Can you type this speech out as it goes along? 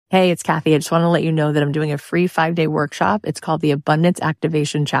Hey, it's Kathy. I just want to let you know that I'm doing a free 5-day workshop. It's called the Abundance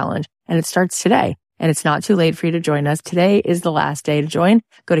Activation Challenge, and it starts today. And it's not too late for you to join us. Today is the last day to join.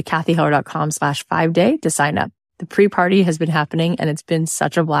 Go to kathyheller.com/5day to sign up. The pre-party has been happening and it's been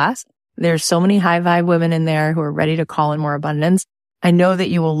such a blast. There's so many high vibe women in there who are ready to call in more abundance. I know that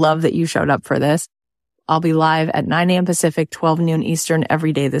you will love that you showed up for this. I'll be live at 9 a.m. Pacific, 12 noon Eastern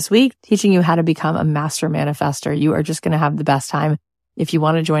every day this week, teaching you how to become a master manifester. You are just going to have the best time. If you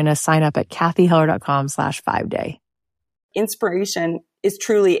want to join us, sign up at kathyheller.com/5day. Inspiration is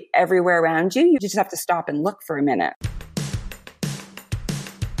truly everywhere around you. You just have to stop and look for a minute.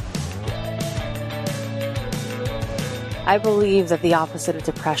 I believe that the opposite of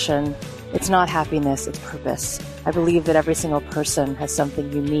depression, it's not happiness, it's purpose. I believe that every single person has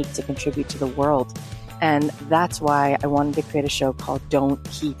something unique to contribute to the world. And that's why I wanted to create a show called Don't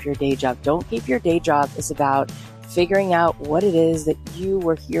Keep Your Day Job. Don't Keep Your Day Job is about figuring out what it is that you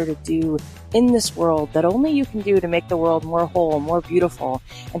were here to do in this world that only you can do to make the world more whole, more beautiful,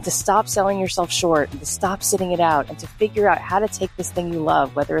 and to stop selling yourself short and to stop sitting it out and to figure out how to take this thing you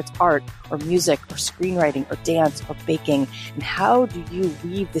love, whether it's art or music or screenwriting or dance or baking, and how do you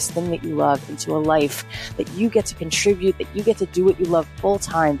weave this thing that you love into a life that you get to contribute, that you get to do what you love full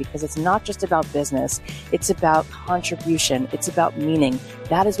time, because it's not just about business, it's about contribution, it's about meaning.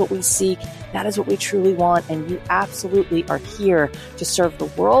 That is what we seek, that is what we truly want, and you absolutely are here to serve the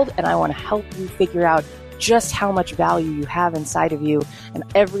world, and I want to help you figure out just how much value you have inside of you. And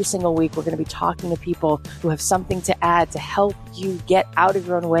every single week, we're going to be talking to people who have something to add to help you get out of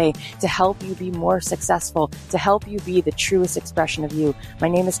your own way, to help you be more successful, to help you be the truest expression of you. My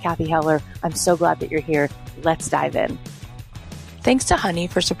name is Kathy Heller. I'm so glad that you're here. Let's dive in. Thanks to Honey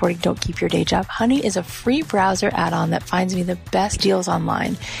for supporting Don't Keep Your Day Job. Honey is a free browser add-on that finds me the best deals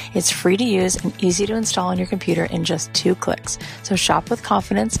online. It's free to use and easy to install on your computer in just 2 clicks. So shop with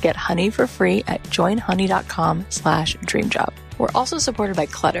confidence. Get Honey for free at joinhoney.com/dreamjob. We're also supported by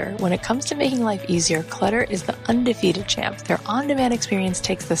Clutter. When it comes to making life easier, Clutter is the undefeated champ. Their on-demand experience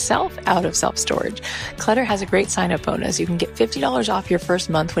takes the self out of self-storage. Clutter has a great sign-up bonus. You can get $50 off your first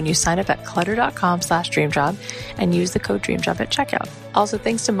month when you sign up at clutter.com/dreamjob and use the code DREAMJOB at checkout. Also,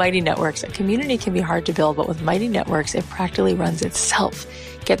 thanks to Mighty Networks, a community can be hard to build, but with Mighty Networks, it practically runs itself.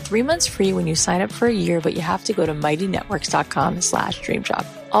 Get 3 months free when you sign up for a year, but you have to go to mightynetworks.com/dreamjob.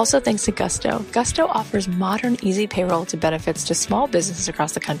 Also, thanks to Gusto. Gusto offers modern, easy payroll to benefits to small businesses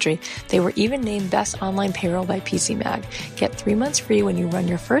across the country. They were even named Best Online Payroll by PC Mag. Get 3 months free when you run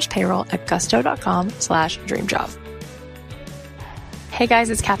your first payroll at gusto.com/dreamjob. Hey guys,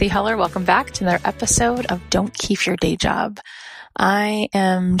 it's Kathy Heller. Welcome back to another episode of Don't Keep Your Day Job. I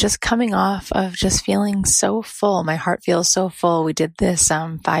am just coming off of just feeling so full. My heart feels so full. We did this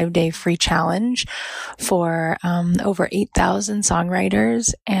 5-day free challenge for over 8,000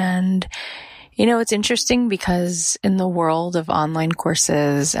 songwriters. And, you know, it's interesting because in the world of online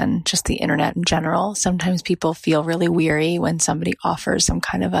courses and just the internet in general, sometimes people feel really weary when somebody offers some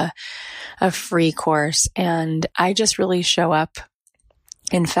kind of a free course. And I just really show up.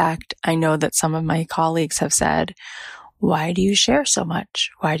 In fact, I know that some of my colleagues have said, why do you share so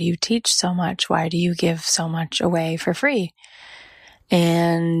much? Why do you teach so much? Why do you give so much away for free?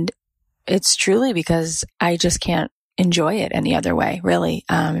 And it's truly because I just can't enjoy it any other way, really.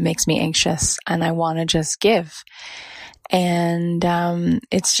 It makes me anxious and I want to just give. And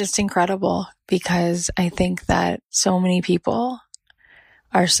it's just incredible because I think that so many people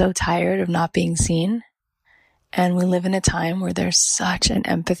are so tired of not being seen. And we live in a time where there's such an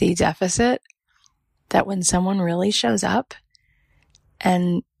empathy deficit that when someone really shows up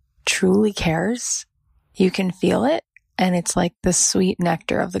and truly cares, you can feel it. And it's like the sweet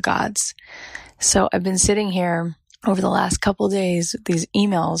nectar of the gods. So I've been sitting here over the last couple of days. These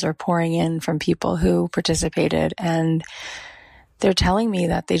emails are pouring in from people who participated, and they're telling me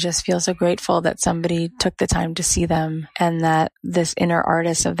that they just feel so grateful that somebody took the time to see them and that this inner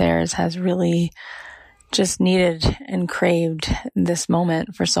artist of theirs has really just needed and craved this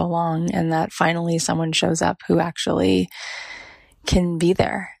moment for so long, and that finally someone shows up who actually can be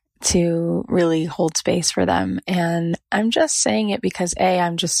there to really hold space for them. And I'm just saying it because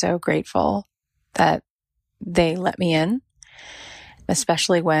I'm just so grateful that they let me in,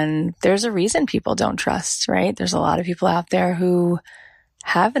 especially when there's a reason people don't trust, right? There's a lot of people out there who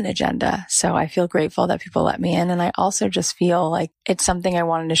have an agenda. So I feel grateful that people let me in. And I also just feel like it's something I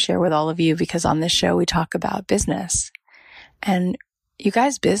wanted to share with all of you because on this show, we talk about business. And you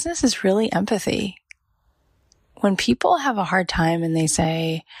guys, business is really empathy. When people have a hard time and they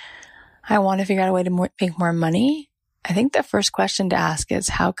say, I want to figure out a way to make more money, I think the first question to ask is,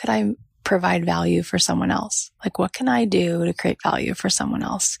 how could I provide value for someone else? Like, what can I do to create value for someone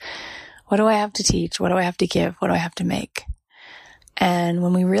else? What do I have to teach? What do I have to give? What do I have to make? And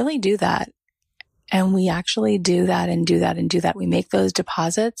when we really do that, and we actually do that and do that and do that, we make those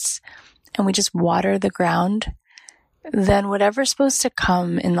deposits and we just water the ground, then whatever's supposed to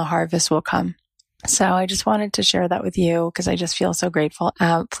come in the harvest will come. So I just wanted to share that with you because I just feel so grateful.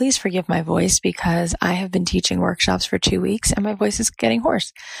 Please forgive my voice because I have been teaching workshops for 2 weeks and my voice is getting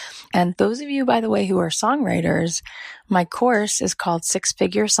hoarse. And those of you, by the way, who are songwriters, my course is called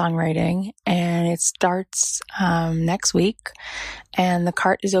 6-Figure Songwriting and it starts next week and the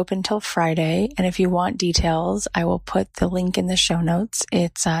cart is open till Friday. And if you want details, I will put the link in the show notes.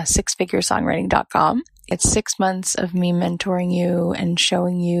 It's sixfiguresongwriting.com. It's 6 months of me mentoring you and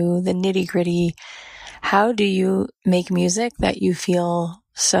showing you the nitty-gritty. How do you make music that you feel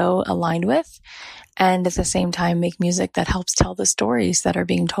so aligned with? And at the same time, make music that helps tell the stories that are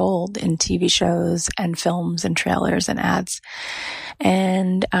being told in TV shows and films and trailers and ads.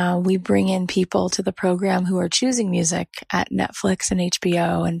 And we bring in people to the program who are choosing music at Netflix and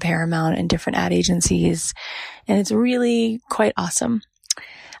HBO and Paramount and different ad agencies. And it's really quite awesome.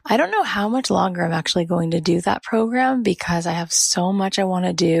 I don't know how much longer I'm actually going to do that program because I have so much I want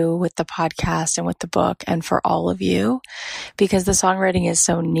to do with the podcast and with the book and for all of you because the songwriting is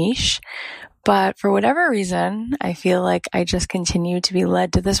so niche. But for whatever reason, I feel like I just continue to be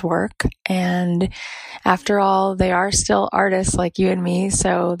led to this work. And after all, they are still artists like you and me.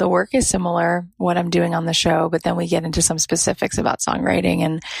 So the work is similar, what I'm doing on the show, but then we get into some specifics about songwriting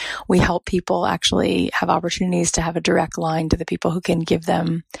and we help people actually have opportunities to have a direct line to the people who can give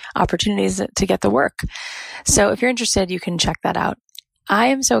them opportunities to get the work. So if you're interested, you can check that out. I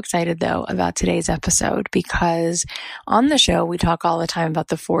am so excited though about today's episode because on the show, we talk all the time about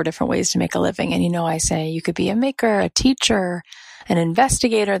the 4 different ways to make a living. And I say you could be a maker, a teacher, an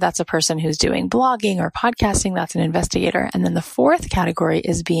investigator. That's a person who's doing blogging or podcasting. That's an investigator. And then the 4th category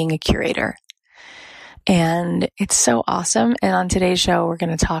is being a curator. And it's so awesome. And on today's show, we're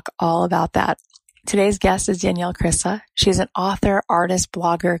going to talk all about that. Today's guest is Danielle Krysa. She's an author, artist,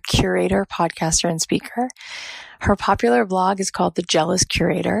 blogger, curator, podcaster, and speaker. Her popular blog is called The Jealous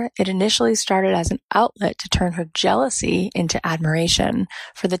Curator. It initially started as an outlet to turn her jealousy into admiration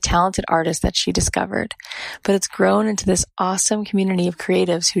for the talented artists that she discovered. But it's grown into this awesome community of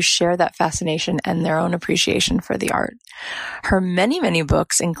creatives who share that fascination and their own appreciation for the art. Her many, many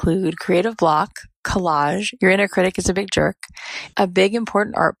books include Creative Block, Collage, Your Inner Critic is a Big Jerk, a big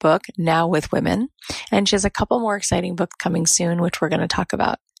important art book, Now with Women, and she has a couple more exciting books coming soon, which we're going to talk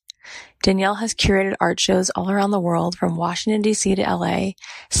about. Danielle has curated art shows all around the world from Washington, D.C. to L.A.,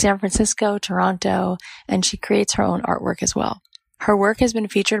 San Francisco, Toronto, and she creates her own artwork as well. Her work has been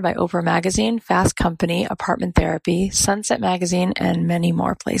featured by Oprah Magazine, Fast Company, Apartment Therapy, Sunset Magazine, and many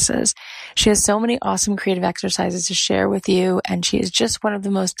more places. She has so many awesome creative exercises to share with you, and she is just one of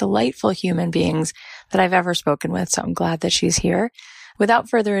the most delightful human beings that I've ever spoken with, so I'm glad that she's here. Without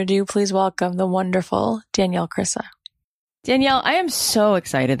further ado, please welcome the wonderful Danielle Krysa. Danielle, I am so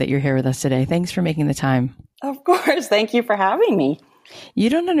excited that you're here with us today. Thanks for making the time. Of course. Thank you for having me.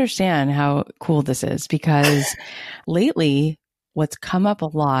 You don't understand how cool this is because lately what's come up a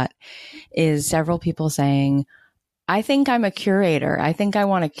lot is several people saying, I think I'm a curator. I think I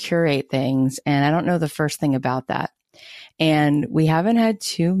want to curate things. And I don't know the first thing about that. And we haven't had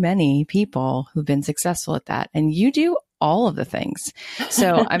too many people who've been successful at that. And you do all of the things.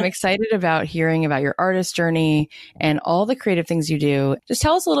 So I'm excited about hearing about your artist journey and all the creative things you do. Just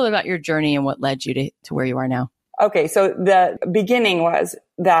tell us a little bit about your journey and what led you to where you are now. Okay. So the beginning was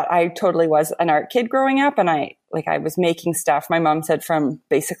that I totally was an art kid growing up and I was making stuff. My mom said from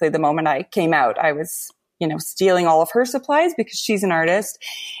basically the moment I came out, I was, stealing all of her supplies because she's an artist.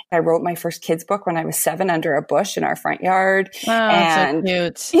 I wrote my first kids book when I was 7 under a bush in our front yard. Wow, and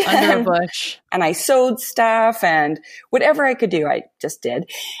so cute. Under a bush. And I sewed stuff and whatever I could do, I just did.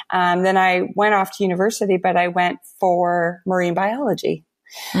 Then I went off to university, but I went for marine biology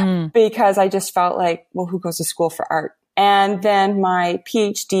because I just felt like, well, who goes to school for art? And then my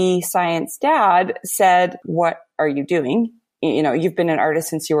PhD science dad said, what are you doing? You've been an artist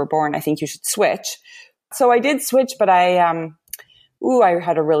since you were born. I think you should switch. So I did switch, but I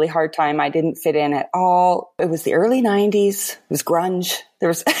had a really hard time. I didn't fit in at all. It was the early 90s. It was grunge.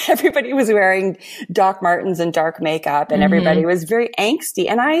 Everybody was wearing Doc Martens and dark makeup and everybody was very angsty.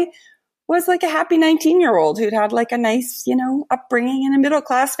 And I was like a happy 19-year-old who'd had like a nice, upbringing in a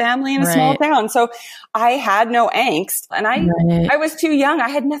middle-class family in a small town. So I had no angst and I was too young. I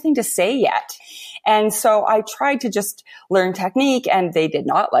had nothing to say yet. And so I tried to just learn technique, and they did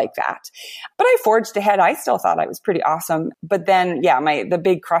not like that. But I forged ahead. I still thought I was pretty awesome. But then, the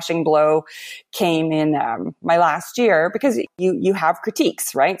big crushing blow came in my last year, because you have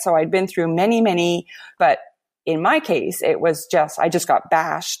critiques, right? So I'd been through many, but in my case, it was I just got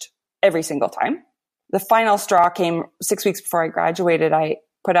bashed every single time. The final straw came 6 weeks before I graduated. I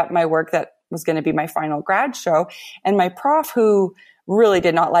put up my work that was going to be my final grad show. And my prof, who really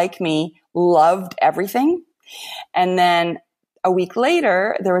did not like me, loved everything. And then a week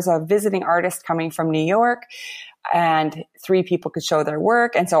later, there was a visiting artist coming from New York, and 3 people could show their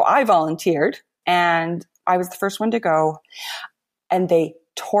work. And so I volunteered, and I was the first one to go. And they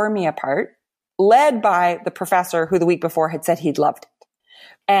tore me apart, led by the professor who the week before had said he'd loved it.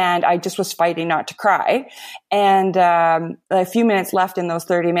 And I just was fighting not to cry. And a few minutes left in those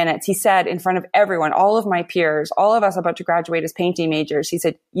 30 minutes, he said in front of everyone, all of my peers, all of us about to graduate as painting majors, he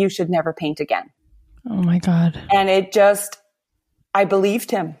said, "You should never paint again." Oh my God. And I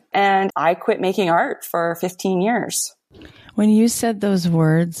believed him, and I quit making art for 15 years. When you said those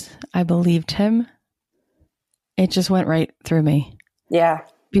words, "I believed him," it just went right through me. Yeah.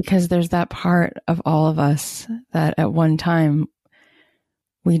 Because there's that part of all of us that at one time,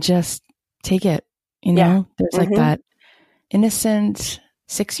 we just take it, There's like that innocent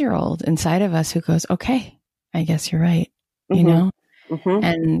 6-year-old inside of us who goes, "Okay, I guess you're right,"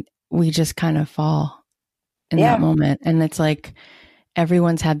 and we just kind of fall in that moment. And it's like,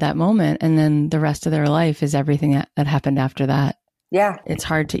 everyone's had that moment. And then the rest of their life is everything that happened after that. Yeah. It's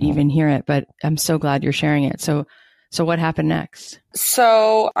hard to even hear it, but I'm so glad you're sharing it. So what happened next?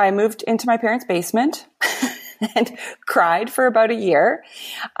 So I moved into my parents' basement and cried for about a year.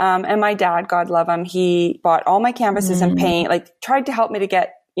 And my dad, God love him, he bought all my canvases and paint, tried to help me to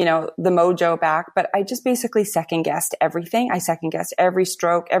get, the mojo back. But I just basically second guessed everything. I second guessed every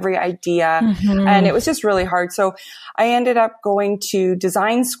stroke, every idea. And it was just really hard. So I ended up going to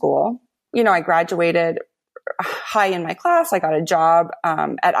design school. I graduated high in my class. I got a job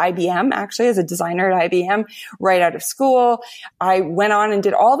at IBM, actually, as a designer at IBM right out of school. I went on and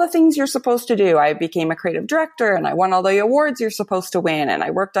did all the things you're supposed to do. I became a creative director, and I won all the awards you're supposed to win. And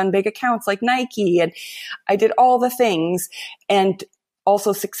I worked on big accounts like Nike, and I did all the things, and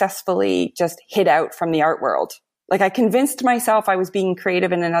also successfully just hid out from the art world. I convinced myself I was being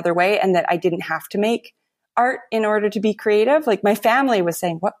creative in another way, and that I didn't have to make art in order to be creative. My family was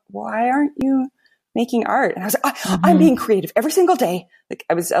saying, why aren't you making art? And I was like, I'm being creative every single day.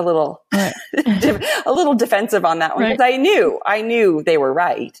 I was a little, a little defensive on that one, because I knew they were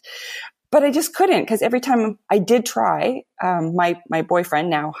right, but I just couldn't, because every time I did try, my boyfriend,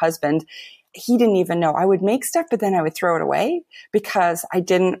 now husband, he didn't even know. I would make stuff, but then I would throw it away because I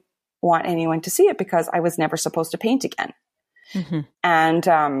didn't want anyone to see it, because I was never supposed to paint again.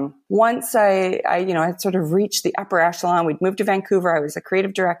 And once I had sort of reached the upper echelon, we'd moved to Vancouver. I was a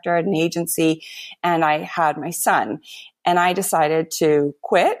creative director at an agency, and I had my son, and I decided to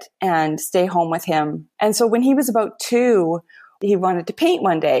quit and stay home with him. And so when he was about 2, he wanted to paint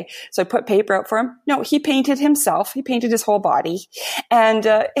one day. So I put paper out for him. No, he painted himself. He painted his whole body. And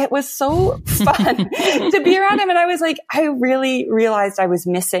it was so fun to be around him. And I was like, I really realized I was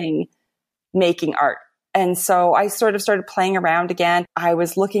missing making art. And so I sort of started playing around again. I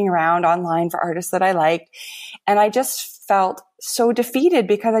was looking around online for artists that I liked. And I just felt so defeated,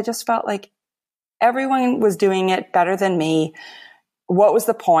 because I just felt like everyone was doing it better than me. What was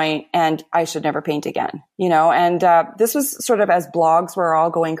the point? And I should never paint again, and this was sort of as blogs were all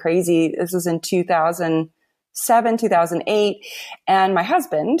going crazy. This was in 2007, 2008. And my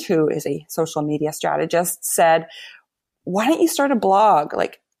husband, who is a social media strategist, said, "Why don't you start a blog?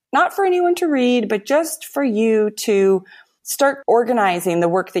 Not for anyone to read, but just for you to start organizing the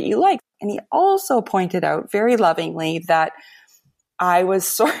work that you like." And he also pointed out very lovingly that I was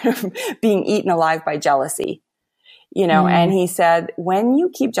sort of being eaten alive by jealousy. And he said, when you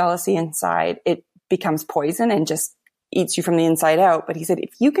keep jealousy inside, it becomes poison and just eats you from the inside out. But he said, if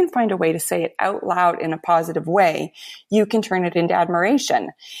you can find a way to say it out loud in a positive way, you can turn it into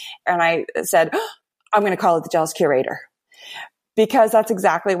admiration. And I said, I'm going to call it the Jealous Curator, because that's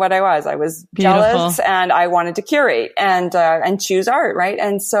exactly what I was. I was jealous, and I wanted to curate and choose art. Right.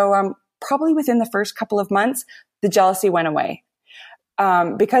 And so, probably within the first couple of months, the jealousy went away.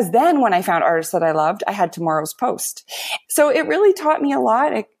 Because then when I found artists that I loved, I had tomorrow's post. So it really taught me a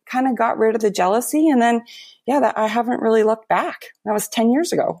lot. It kind of got rid of the jealousy. And then, I haven't really looked back. That was 10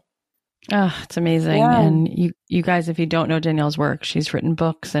 years ago. Oh, it's amazing. Yeah. And you guys, if you don't know Danielle's work, she's written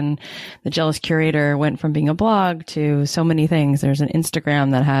books, and The Jealous Curator went from being a blog to so many things. There's an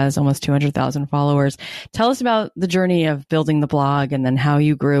Instagram that has almost 200,000 followers. Tell us about the journey of building the blog, and then how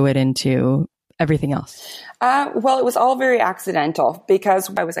you grew it into everything else? Well, it was all very accidental because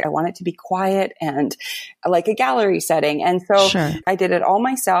I was like, I want it to be quiet and like a gallery setting. And so I did it all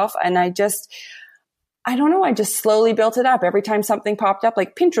myself. And I just slowly built it up. Every time something popped up,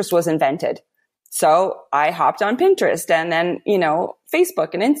 like Pinterest was invented. So I hopped on Pinterest and then,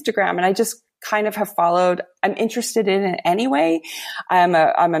 Facebook and Instagram. And I just kind of have followed. I'm interested in it anyway. I'm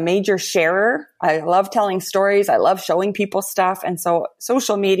a major sharer. I love telling stories. I love showing people stuff. And so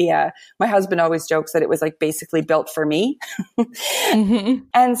social media, my husband always jokes that it was like basically built for me. Mm-hmm.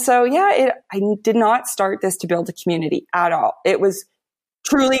 And so, I did not start this to build a community at all. It was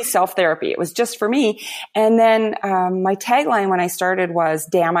truly self-therapy. It was just for me. And then, my tagline when I started was,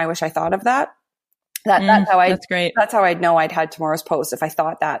 damn, I wish I thought of that. That's great. That's how I'd know I'd had tomorrow's post if I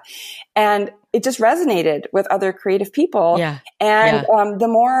thought that. And it just resonated with other creative people. Yeah. And, the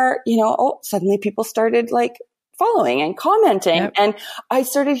more, suddenly people started like following and commenting. Yep. And I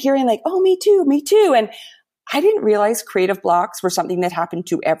started hearing like, oh, me too. And I didn't realize creative blocks were something that happened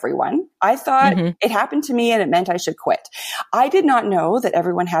to everyone. I thought it happened to me and it meant I should quit. I did not know that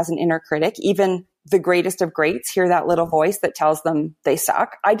everyone has an inner critic. Even the greatest of greats hear that little voice that tells them they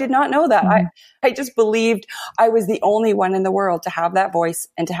suck. I did not know that. I just believed I was the only one in the world to have that voice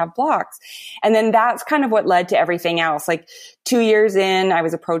and to have blocks. And then that's kind of what led to everything else. Like 2 years in, I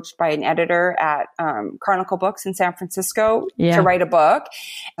was approached by an editor at Chronicle Books in San Francisco to write a book.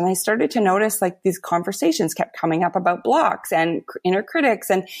 And I started to notice like these conversations kept coming up about blocks and inner critics.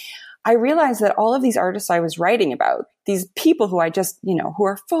 And I realized that all of these artists I was writing about, these people who I just, who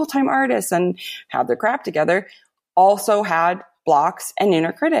are full-time artists and have their crap together, also had blocks and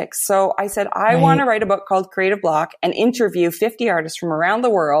inner critics. So I said, I want to write a book called Creative Block and interview 50 artists from around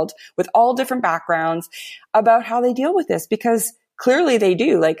the world with all different backgrounds about how they deal with this, because clearly they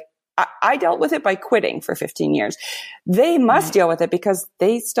do. Like I dealt with it by quitting for 15 years. They must deal with it because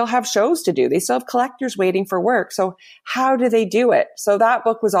they still have shows to do. They still have collectors waiting for work. So how do they do it? So that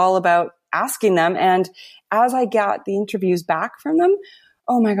book was all about asking them. And as I got the interviews back from them,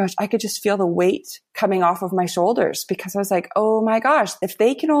 oh my gosh, I could just feel the weight coming off of my shoulders, because I was like, oh my gosh, if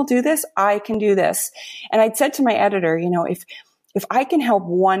they can all do this, I can do this. And I'd said to my editor, if I can help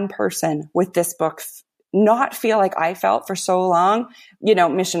one person with this book not feel like I felt for so long,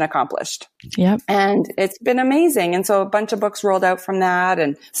 mission accomplished. Yep. And it's been amazing. And so a bunch of books rolled out from that,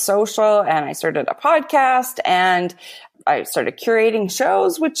 and social, and I started a podcast, and I started curating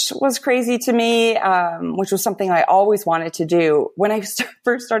shows, which was crazy to me, which was something I always wanted to do. When I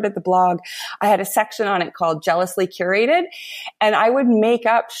first started the blog, I had a section on it called Jealously Curated, and I would make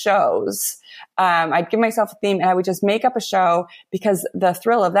up shows. I'd give myself a theme and I would just make up a show, because the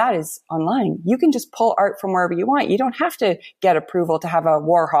thrill of that is online. You can just pull art from wherever you want. You don't have to get approval to have a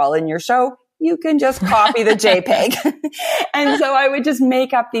Warhol in your show. You can just copy the JPEG. And so I would just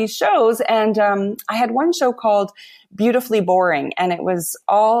make up these shows. And I had one show called Beautifully Boring, and it was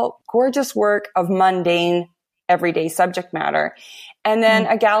all gorgeous work of mundane, everyday subject matter. And then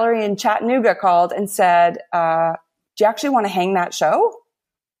a gallery in Chattanooga called and said, do you actually want to hang that show?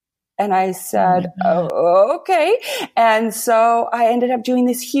 And I said, oh, okay. And so I ended up doing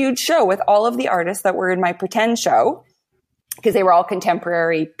this huge show with all of the artists that were in my pretend show, because they were all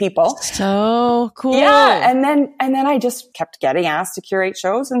contemporary people. So cool. Yeah. And then I just kept getting asked to curate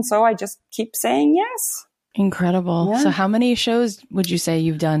shows. And so I just keep saying yes. Incredible. Yeah. So how many shows would you say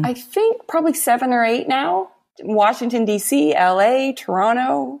you've done? I think probably 7 or 8 now. Washington, D.C., L.A.,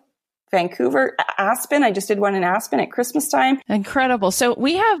 Toronto, Vancouver, Aspen. I just did one in Aspen at Christmas time. Incredible. So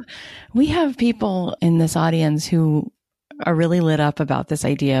we have people in this audience who are really lit up about this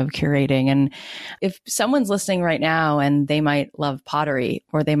idea of curating. And if someone's listening right now and they might love pottery,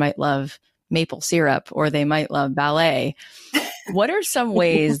 or they might love maple syrup, or they might love ballet, what are some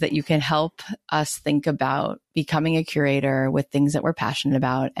ways that you can help us think about becoming a curator with things that we're passionate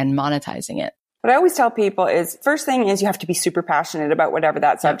about and monetizing it? What I always tell people is, first thing is you have to be super passionate about whatever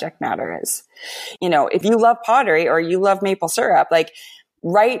that subject matter is. If you love pottery or you love maple syrup, like,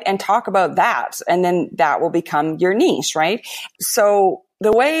 write and talk about that, and then that will become your niche, right? So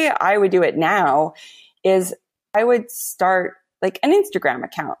the way I would do it now is I would start like an Instagram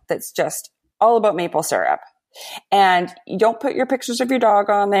account that's just all about maple syrup. And you don't put your pictures of your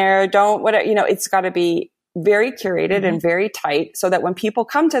dog on there. It's got to be very curated and very tight, so that when people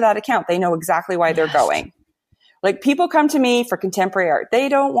come to that account, they know exactly why they're going. Like, people come to me for contemporary art. They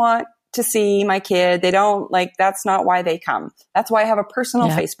don't want to see my kid. They don't that's not why they come. That's why I have a personal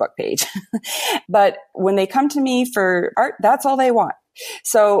Facebook page. But when they come to me for art, that's all they want.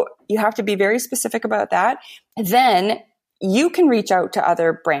 So you have to be very specific about that. And then you can reach out to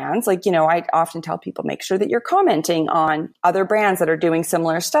other brands. Like, I often tell people, make sure that you're commenting on other brands that are doing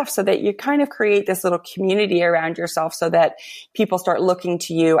similar stuff so that you kind of create this little community around yourself so that people start looking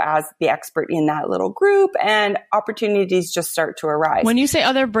to you as the expert in that little group and opportunities just start to arise. When you say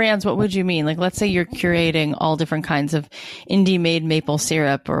other brands, what would you mean? Like, let's say you're curating all different kinds of indie made maple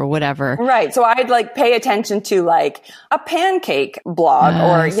syrup or whatever. Right. So I'd like pay attention to like a pancake blog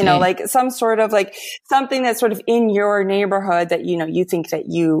or, like some sort of like something that's sort of in your neighborhood that, you think that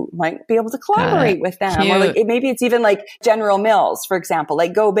you might be able to collaborate with them. Cute. Or like maybe it's even like General Mills, for example,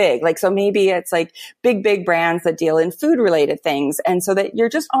 like go big. Like, so maybe it's like big brands that deal in food related things. And so that you're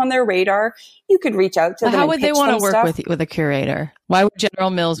just on their radar, you could reach out to them. How would they want to work stuff. with a curator? Why would General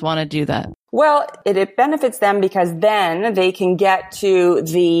Mills want to do that? Well, it benefits them because then they can get to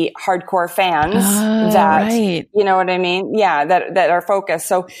the hardcore fans right. You know what I mean? Yeah, that are focused.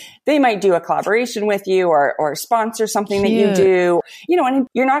 So they might do a collaboration with you or sponsor something Cute. that you do, and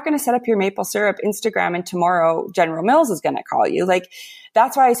you're not going to set up your maple syrup Instagram and tomorrow General Mills is going to call you. Like,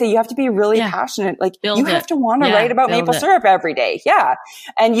 that's why I say you have to be really passionate. Like you have to want to write about maple syrup every day. Yeah.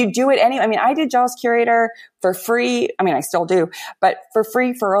 And you do it anyway. I mean, I did JAWS Curator for free. I mean, I still do, but for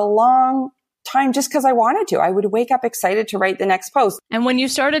free for a long time just because I wanted to. I would wake up excited to write the next post. And when you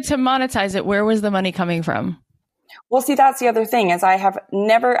started to monetize it, where was the money coming from? Well, see, that's the other thing is I have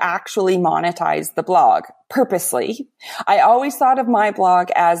never actually monetized the blog purposely. I always thought of my blog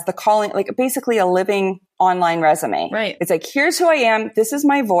as the calling, like basically a living online resume. Right. It's like, here's who I am. This is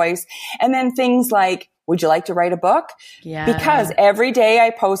my voice. And then things like, would you like to write a book? Yeah. Because every day I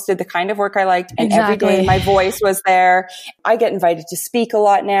posted the kind of work I liked and every day my voice was there. I get invited to speak a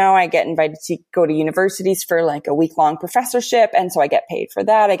lot now. I get invited to go to universities for like a week-long professorship. And so I get paid for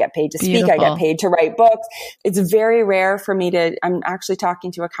that. I get paid to speak. Beautiful. I get paid to write books. It's very rare for me I'm actually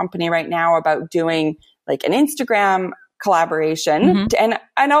talking to a company right now about doing like an Instagram collaboration and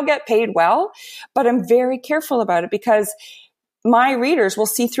I'll get paid well, but I'm very careful about it because my readers will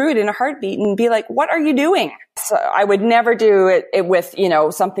see through it in a heartbeat and be like, what are you doing? So I would never do it with,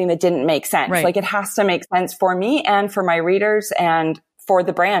 something that didn't make sense. Right. Like it has to make sense for me and for my readers and for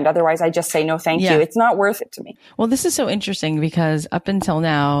the brand. Otherwise I just say, no, thank you. It's not worth it to me. Well, this is so interesting because up until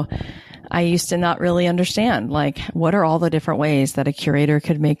now, I used to not really understand, like, what are all the different ways that a curator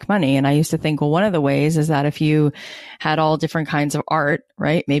could make money? And I used to think, well, one of the ways is that if you had all different kinds of art,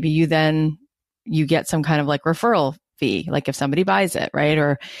 right? Maybe you get some kind of like referral fee, like if somebody buys it, right?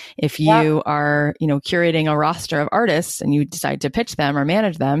 Or if you are, curating a roster of artists and you decide to pitch them or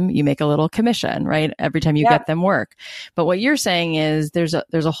manage them, you make a little commission, right? Every time you get them work. But what you're saying is there's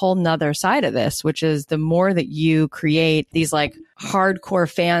a whole nother side of this, which is the more that you create these like hardcore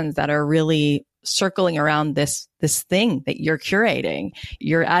fans that are really circling around this thing that you're curating,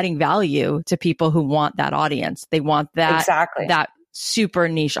 you're adding value to people who want that audience. They want that, that super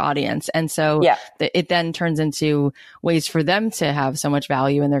niche audience. And so it then turns into ways for them to have so much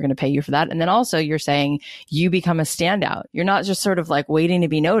value and they're going to pay you for that. And then also you're saying you become a standout. You're not just sort of like waiting to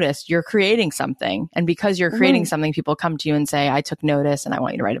be noticed. You're creating something. And because you're creating something, people come to you and say, I took notice and I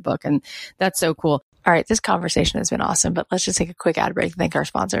want you to write a book. And that's so cool. All right. This conversation has been awesome, but let's just take a quick ad break to thank our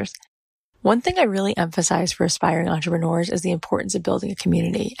sponsors. One thing I really emphasize for aspiring entrepreneurs is the importance of building a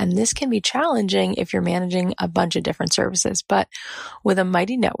community. And this can be challenging if you're managing a bunch of different services. But with a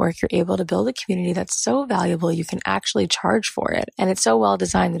Mighty Network, you're able to build a community that's so valuable you can actually charge for it. And it's so well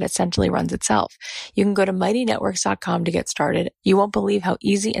designed that it essentially runs itself. You can go to mightynetworks.com to get started. You won't believe how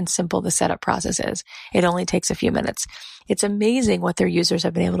easy and simple the setup process is. It only takes a few minutes. It's amazing what their users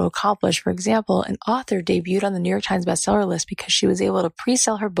have been able to accomplish. For example, an author debuted on the New York Times bestseller list because she was able to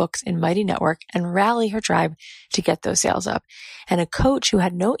pre-sell her books in Mighty Network and rally her tribe to get those sales up. And a coach who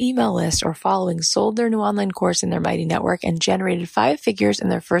had no email list or following sold their new online course in their Mighty Network and generated 5 figures in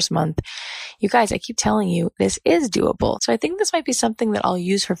their first month. You guys, I keep telling you, this is doable. So I think this might be something that I'll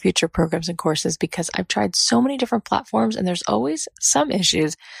use for future programs and courses because I've tried so many different platforms and there's always some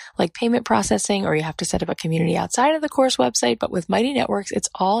issues like payment processing, or you have to set up a community outside of the course website. But with Mighty Networks, it's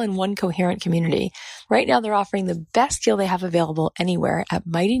all in one coherent community. Right now, they're offering the best deal they have available anywhere at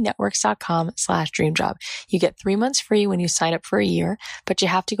mightynetworks.com/dreamjob. You get 3 months free when you sign up for a year, but you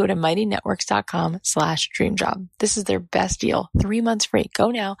have to go to mightynetworks.com/dreamjob. This is their best deal. 3 months free.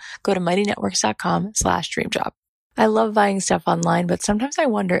 Go now. Go to mightynetworks.com/dreamjob. I love buying stuff online, but sometimes I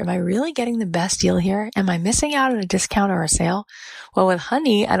wonder, am I really getting the best deal here? Am I missing out on a discount or a sale? Well, with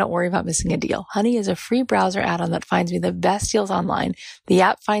Honey, I don't worry about missing a deal. Honey is a free browser add-on that finds me the best deals online. The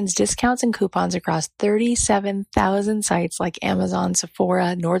app finds discounts and coupons across 37,000 sites like Amazon,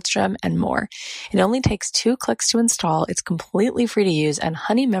 Sephora, Nordstrom, and more. It only takes 2 clicks to install. It's completely free to use, and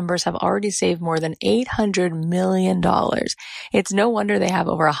Honey members have already saved more than $800 million. It's no wonder they have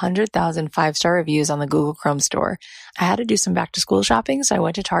over 100,000 5-star reviews on the Google Chrome store. I had to do some back to school shopping, so I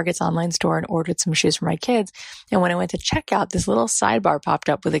went to Target's online store and ordered some shoes for my kids. And when I went to checkout, this little sidebar popped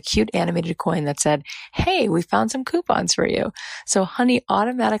up with a cute animated coin that said, "Hey, we found some coupons for you." So Honey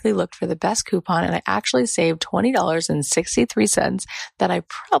automatically looked for the best coupon, and I actually saved $20.63 that I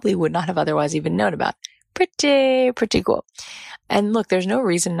probably would not have otherwise even known about. Pretty cool. And look, there's no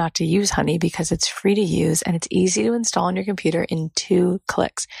reason not to use Honey because it's free to use and it's easy to install on your computer in 2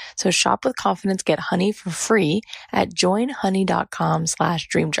 clicks. So shop with confidence, get Honey for free at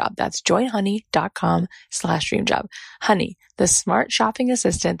joinhoney.com/dreamjob. That's joinhoney.com/dreamjob. Honey, the smart shopping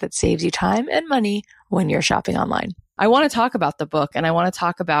assistant that saves you time and money when you're shopping online. I want to talk about the book and I want to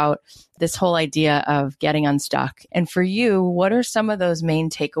talk about this whole idea of getting unstuck. And for you, what are some of those main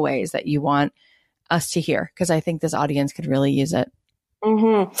takeaways that you want us to hear? Because I think this audience could really use it.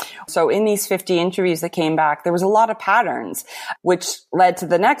 Mm-hmm. So in these 50 interviews that came back, there was a lot of patterns, which led to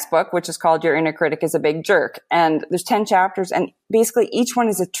the next book, which is called Your Inner Critic is a Big Jerk. And there's 10 chapters, and basically each one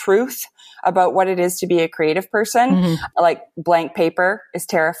is a truth about what it is to be a creative person. Mm-hmm. Like blank paper is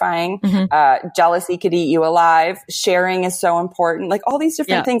terrifying. Mm-hmm. Jealousy could eat you alive. Sharing is so important. Like all these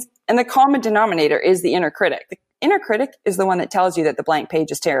different things. And the common denominator is the inner critic. The inner critic is the one that tells you that the blank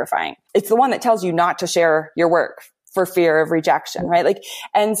page is terrifying. It's the one that tells you not to share your work for fear of rejection, right? Like,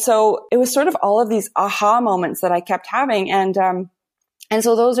 and so it was sort of all of these aha moments that I kept having. And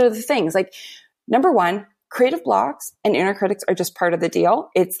so those are the things. Like, number one, creative blocks and inner critics are just part of the deal.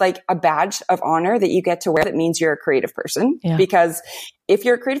 It's like a badge of honor that you get to wear that means you're a creative person. Yeah. Because if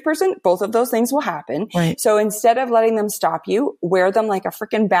you're a creative person, both of those things will happen. Right. So instead of letting them stop you, wear them like a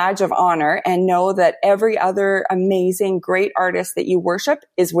freaking badge of honor and know that every other amazing, great artist that you worship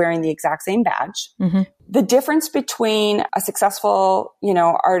is wearing the exact same badge. Mm-hmm. The difference between a successful,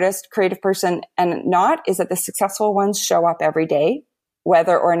 artist, creative person and not is that the successful ones show up every day,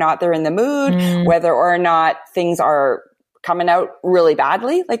 whether or not they're in the mood, whether or not things are coming out really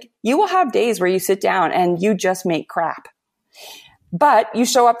badly. Like, you will have days where you sit down and you just make crap, but you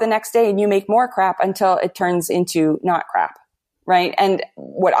show up the next day and you make more crap until it turns into not crap. Right. And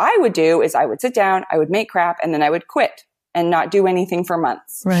what I would do is I would sit down, I would make crap, and then I would quit and not do anything for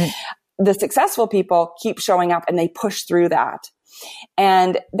months. Right. The successful people keep showing up and they push through that.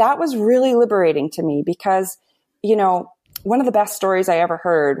 And that was really liberating to me because, one of the best stories I ever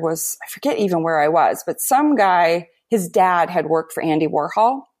heard was, I forget even where I was, but some guy, his dad had worked for Andy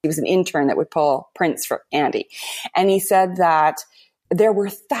Warhol. He was an intern that would pull prints for Andy. And he said that there were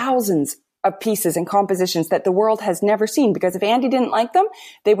thousands of pieces and compositions that the world has never seen, because if Andy didn't like them,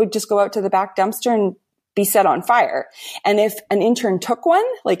 they would just go out to the back dumpster and be set on fire. And if an intern took one,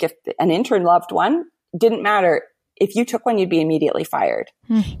 like if an intern loved one, didn't matter. If you took one, you'd be immediately fired.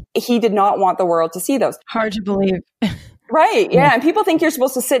 He did not want the world to see those. Hard to believe. Right. Yeah. And people think you're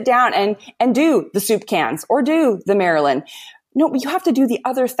supposed to sit down and do the soup cans or do the Marilyn. No, but you have to do the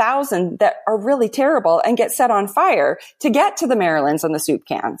other 1,000 that are really terrible and get set on fire to get to the Marilyns and the soup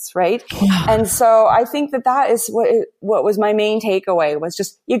cans. Right. And so I think that is what was my main takeaway was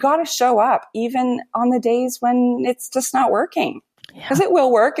just, you got to show up even on the days when it's just not working, because it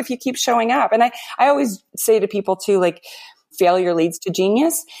will work if you keep showing up. And I always say to people too, like, failure leads to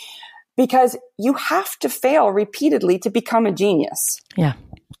genius. Because you have to fail repeatedly to become a genius. Yeah.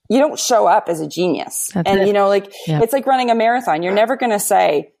 You don't show up as a genius. That's and, it. It's like running a marathon. You're never going to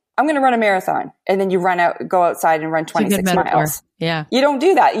say, I'm going to run a marathon. And then you go outside and run 26 miles. Yeah. You don't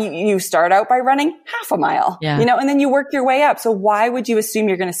do that. You start out by running half a mile, and then you work your way up. So why would you assume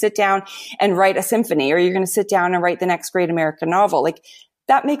you're going to sit down and write a symphony, or you're going to sit down and write the next great American novel? Like,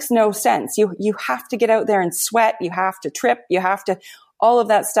 that makes no sense. You have to get out there and sweat. You have to trip. You have to all of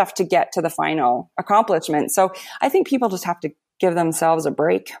that stuff to get to the final accomplishment. So I think people just have to give themselves a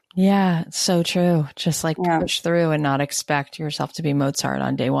break. Yeah, so true. Just push through and not expect yourself to be Mozart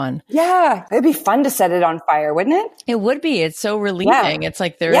on day one. Yeah. It'd be fun to set it on fire, wouldn't it? It would be. It's so relieving. Yeah. It's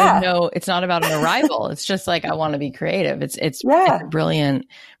like it's not about an arrival. It's just like, I want to be creative. It's a brilliant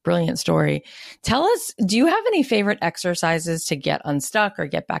story. Tell us, do you have any favorite exercises to get unstuck or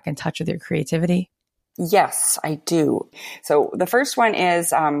get back in touch with your creativity? Yes, I do. So the first one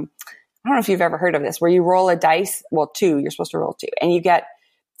is, I don't know if you've ever heard of this, where you roll a dice. Well, 2, you're supposed to roll 2, and you get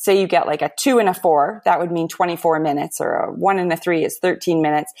say you get like a 2 and a 4, that would mean 24 minutes, or a 1 and a 3 is 13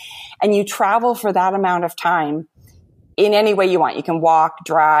 minutes. And you travel for that amount of time in any way you want. You can walk,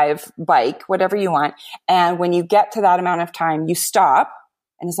 drive, bike, whatever you want. And when you get to that amount of time, you stop.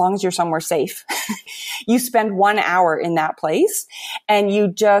 And as long as you're somewhere safe, you spend 1 hour in that place and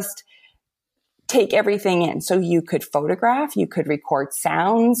you just take everything in. So you could photograph, you could record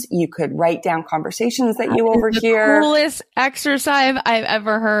sounds, you could write down conversations that you overhear. The coolest exercise I've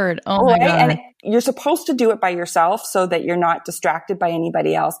ever heard. Oh my God. And you're supposed to do it by yourself so that you're not distracted by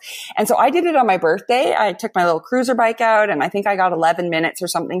anybody else. And so I did it on my birthday. I took my little cruiser bike out and I think I got 11 minutes or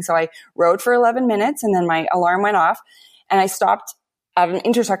something. So I rode for 11 minutes and then my alarm went off and I stopped at an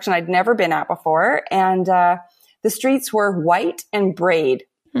intersection I'd never been at before. And the streets were white and braid.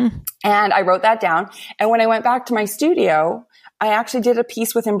 And I wrote that down. And when I went back to my studio, I actually did a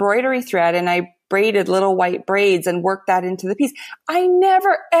piece with embroidery thread and I braided little white braids and worked that into the piece. I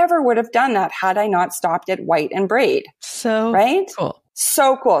never, ever would have done that had I not stopped at white and braid. So cool.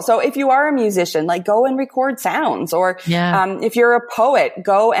 So cool. So if you are a musician, like go and record sounds, or if you're a poet,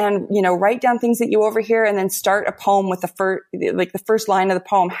 go and, write down things that you overhear and then start a poem with the first line of the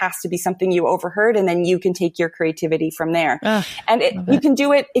poem has to be something you overheard. And then you can take your creativity from there. And you can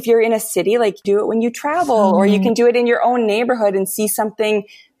do it if you're in a city, like do it when you travel, or you can do it in your own neighborhood and see something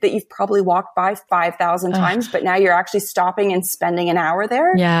that you've probably walked by 5,000 times, but now you're actually stopping and spending an hour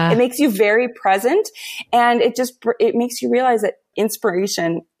there. Yeah. It makes you very present. And it makes you realize that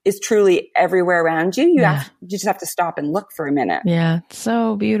inspiration is truly everywhere around you. You just have to stop and look for a minute. Yeah.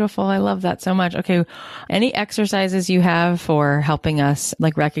 So beautiful. I love that so much. Okay. Any exercises you have for helping us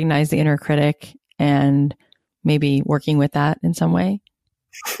like recognize the inner critic and maybe working with that in some way?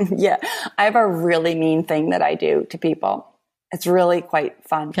 Yeah. I have a really mean thing that I do to people. It's really quite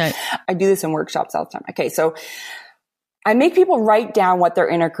fun. Okay. I do this in workshops all the time. Okay. So I make people write down what their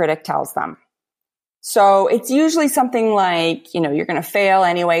inner critic tells them. So it's usually something like, you're going to fail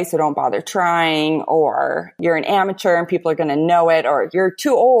anyway, so don't bother trying, or you're an amateur and people are going to know it, or you're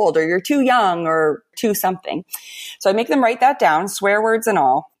too old, or you're too young, or too something. So I make them write that down, swear words and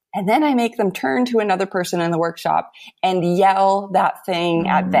all. And then I make them turn to another person in the workshop and yell that thing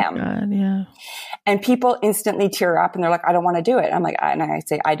at them. God, yeah. And people instantly tear up and they're like, I don't want to do it. I'm like, and I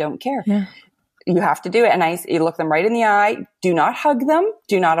say, I don't care. Yeah. You have to do it. And you look them right in the eye. Do not hug them.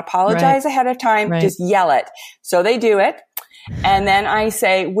 Do not apologize ahead of time. Just yell it. So they do it. And then I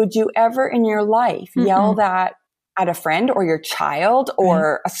say, would you ever in your life yell that at a friend or your child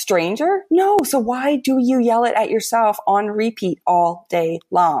or a stranger? No. So why do you yell it at yourself on repeat all day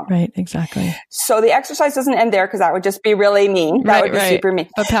long? Right. Exactly. So the exercise doesn't end there because that would just be really mean. That would be super mean.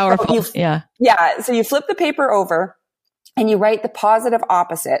 But powerful. Yeah. So you flip the paper over and you write the positive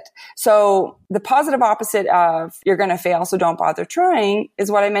opposite. So the positive opposite of you're going to fail, so don't bother trying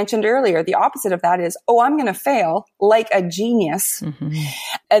is what I mentioned earlier. The opposite of that is, I'm going to fail like a genius.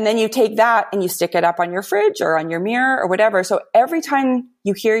 And then you take that and you stick it up on your fridge or on your mirror or whatever. So every time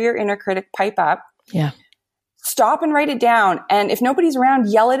you hear your inner critic pipe up, stop and write it down. And if nobody's around,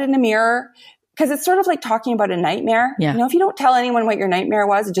 yell it in a mirror. Because it's sort of like talking about a nightmare. Yeah. If you don't tell anyone what your nightmare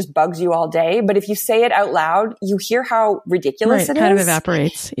was, it just bugs you all day. But if you say it out loud, you hear how ridiculous it is. It kind of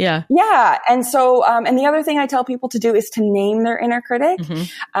evaporates. Yeah. Yeah. And so, and the other thing I tell people to do is to name their inner critic.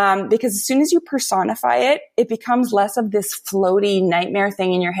 Because as soon as you personify it, it becomes less of this floaty nightmare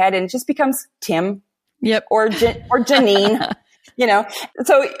thing in your head. And it just becomes Tim. Yep. Or Janine.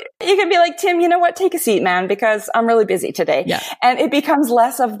 So you can be like, Tim, you know what? Take a seat, man, because I'm really busy today. Yeah. And it becomes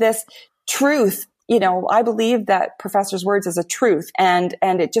less of this truth. I believe that Professor's words is a truth and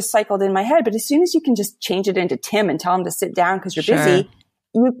it just cycled in my head. But as soon as you can just change it into Tim and tell him to sit down because you're busy,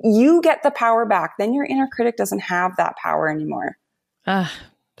 you get the power back. Then your inner critic doesn't have that power anymore.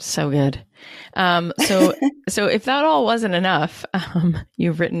 So good. So if that all wasn't enough,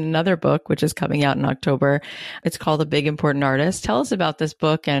 you've written another book, which is coming out in October. It's called The Big Important Artist. Tell us about this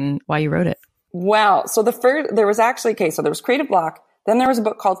book and why you wrote it. Wow. So there was Creative Block. Then there was a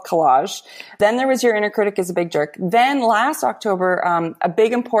book called Collage. Then there was Your Inner Critic is a Big Jerk. Then last October, a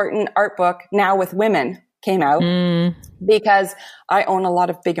big important art book, Now with Women, came out because I own a lot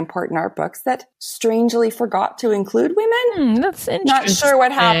of big important art books that strangely forgot to include women. That's interesting. Not sure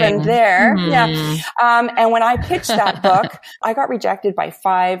what happened there. Yeah. And when I pitched that book, I got rejected by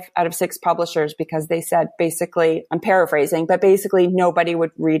 5 out of 6 publishers because they said basically, I'm paraphrasing, but basically nobody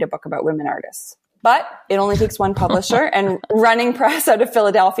would read a book about women artists. but it only takes one publisher, and Running Press out of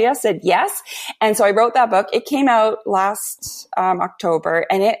Philadelphia said yes. And so I wrote that book. It came out last October,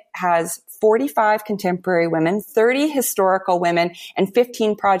 and it has 45 contemporary women, 30 historical women, and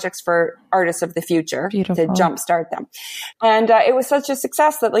 15 projects for artists of the future to jumpstart them. And it was such a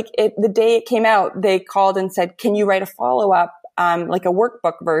success that the day it came out, they called and said, can you write a follow-up, like a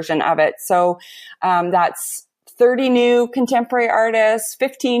workbook version of it? So that's 30 new contemporary artists,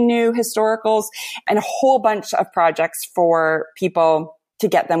 15 new historicals, and a whole bunch of projects for people to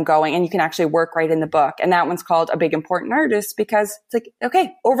get them going. And you can actually work right in the book. And that one's called A Big Important Artist, because it's like,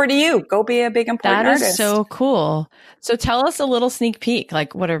 okay, over to you. Go be a big important artist. That is so cool. So tell us a little sneak peek.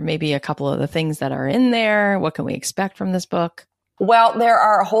 Like, what are maybe a couple of the things that are in there? What can we expect from this book? Well, there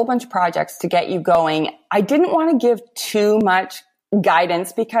are a whole bunch of projects to get you going. I didn't want to give too much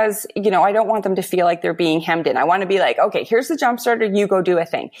guidance because, I don't want them to feel like they're being hemmed in. I want to be like, okay, here's the jump starter. You go do a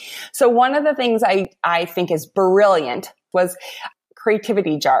thing. So one of the things I think is brilliant was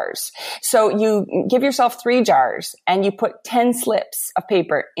creativity jars. So you give yourself 3 jars and you put 10 slips of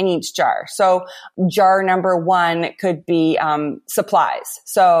paper in each jar. So jar number 1 could be supplies.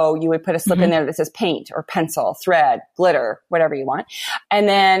 So you would put a slip in there that says paint or pencil, thread, glitter, whatever you want. And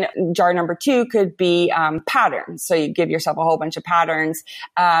then jar number 2 could be patterns. So you give yourself a whole bunch of patterns.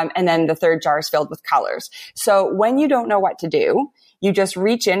 And then the third jar is filled with colors. So when you don't know what to do, you just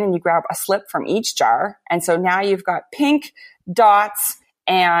reach in and you grab a slip from each jar. And so now you've got pink, dots,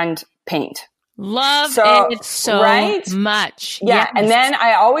 and paint. Love it so much. Yeah. Yes. And then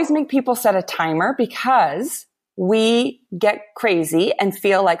I always make people set a timer because we get crazy and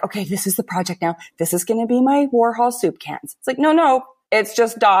feel like, okay, this is the project now. This is going to be my Warhol soup cans. It's like, no, it's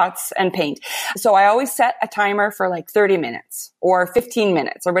just dots and paint. So I always set a timer for like 30 minutes or 15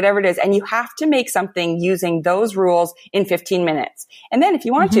 minutes or whatever it is. And you have to make something using those rules in 15 minutes. And then if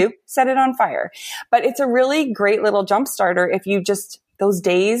you want to, set it on fire. But it's a really great little jump starter if you just, those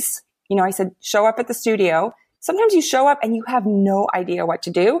days, I said, show up at the studio. Sometimes you show up and you have no idea what to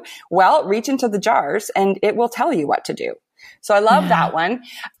do. Well, reach into the jars and it will tell you what to do. So I love that one.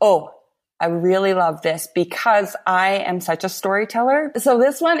 Oh, I really love this because I am such a storyteller. So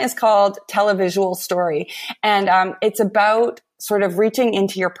this one is called Televisual Story. And it's about sort of reaching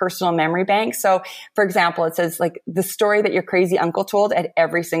into your personal memory bank. So for example, it says like the story that your crazy uncle told at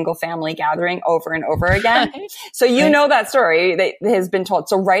every single family gathering over and over again. So know that story that has been told.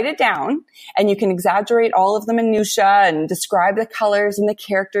 So write it down and you can exaggerate all of the minutia and describe the colors and the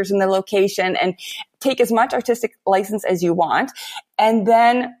characters and the location and take as much artistic license as you want. And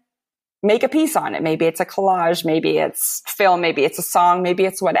then make a piece on it. Maybe it's a collage, maybe it's film, maybe it's a song, maybe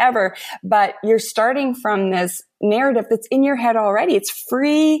it's whatever. But you're starting from this narrative that's in your head already. It's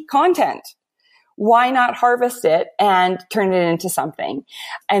free content. Why not harvest it and turn it into something?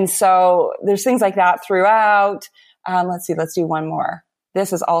 And so there's things like that throughout. Let's do one more.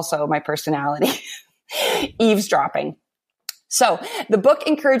 This is also my personality. Eavesdropping. So the book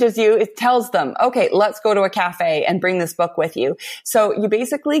encourages you, it tells them, okay, let's go to a cafe and bring this book with you. So you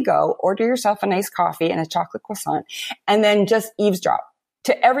basically go, order yourself a nice coffee and a chocolate croissant, and then just eavesdrop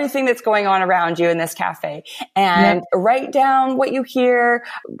to everything that's going on around you in this cafe and write down what you hear.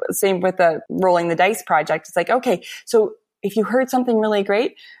 Same with the rolling the dice project. It's like, okay, so if you heard something really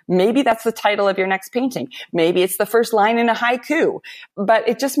great, maybe that's the title of your next painting. Maybe it's the first line in a haiku, but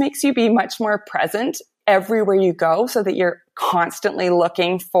it just makes you be much more present everywhere you go so that you're constantly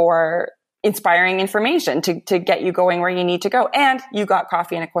looking for inspiring information to get you going where you need to go. And you got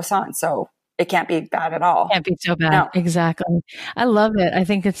coffee and a croissant. So it can't be bad at all. Can't be so bad. No. Exactly. I love it. I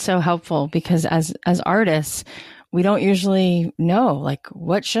think it's so helpful because as artists, we don't usually know, like,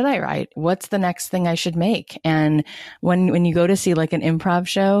 what should I write? What's the next thing I should make? And when you go to see like an improv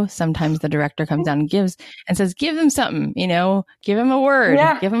show, sometimes the director comes down and says, give them something, give them a word,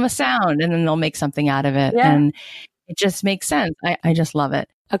 give them a sound, and then they'll make something out of it. Yeah. And it just makes sense. I just love it.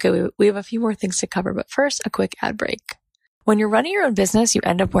 Okay, we have a few more things to cover, but first, a quick ad break. When you're running your own business, you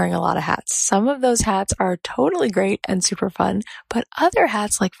end up wearing a lot of hats. Some of those hats are totally great and super fun, but other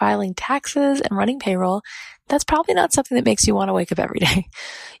hats like filing taxes and running payroll, that's probably not something that makes you want to wake up every day.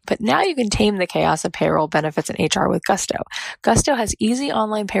 But now you can tame the chaos of payroll, benefits, and HR with Gusto. Gusto has easy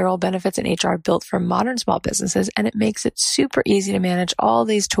online payroll, benefits, and HR built for modern small businesses, and it makes it super easy to manage all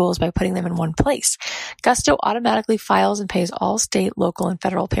these tools by putting them in one place. Gusto automatically files and pays all state, local, and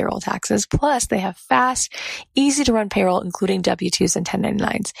federal payroll taxes. Plus, they have fast, easy to run payroll, including W-2s and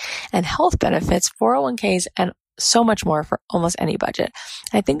 1099s, and health benefits, 401ks, and so much more for almost any budget.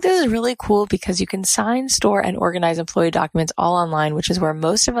 I think this is really cool because you can sign, store, and organize employee documents all online, which is where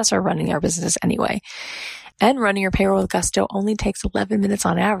most of us are running our business anyway. And running your payroll with Gusto only takes 11 minutes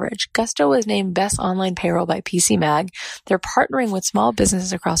on average. Gusto was named Best Online Payroll by PC Mag. They're partnering with small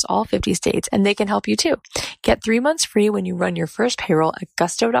businesses across all 50 states, and they can help you too. Get 3 months free when you run your first payroll at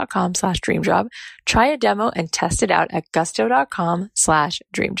gusto.com/dreamjob. Try a demo and test it out at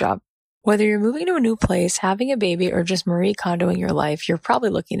gusto.com/dreamjob. Whether you're moving to a new place, having a baby, or just Marie Kondoing your life, you're probably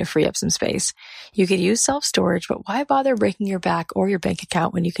looking to free up some space. You could use self-storage, but why bother breaking your back or your bank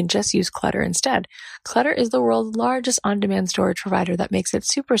account when you can just use Clutter instead? Clutter is the world's largest on-demand storage provider that makes it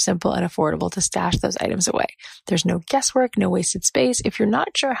super simple and affordable to stash those items away. There's no guesswork, no wasted space. If you're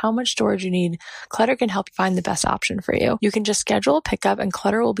not sure how much storage you need, Clutter can help you find the best option for you. You can just schedule a pickup and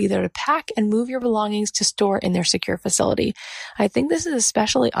Clutter will be there to pack and move your belongings to store in their secure facility. I think this is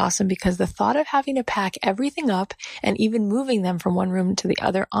especially awesome because the thought of having to pack everything up and even moving them from one room to the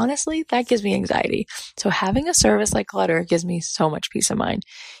other, honestly, that gives me anxiety. So having a service like Clutter gives me so much peace of mind.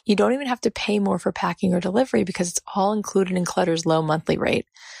 You don't even have to pay more for packing or delivery because it's all included in Clutter's low monthly rate.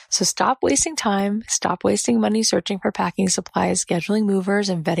 So stop wasting time, stop wasting money searching for packing supplies, scheduling movers,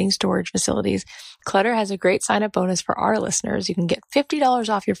 and vetting storage facilities. Clutter has a great sign-up bonus for our listeners. You can get $50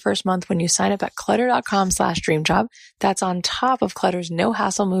 off your first month when you sign up at clutter.com/dreamjob. That's on top of Clutter's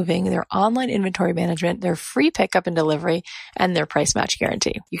no-hassle moving, their online inventory management, their free pickup and delivery, and their price match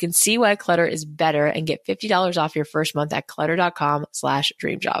guarantee. You can see why Clutter is better and get $50 off your first month at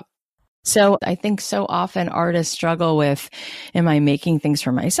clutter.com/dreamjob. So I think so often artists struggle with, am I making things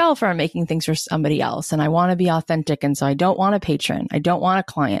for myself or am I making things for somebody else? And I want to be authentic. And so I don't want a patron. I don't want a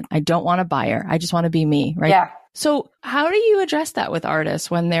client. I don't want a buyer. I just want to be me, right? Yeah. So how do you address that with artists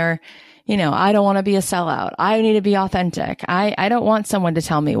when they're, I don't want to be a sellout. I need to be authentic. I don't want someone to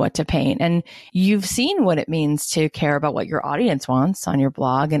tell me what to paint. And you've seen what it means to care about what your audience wants on your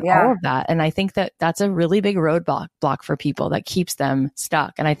blog and all of that. And I think that that's a really big roadblock for people that keeps them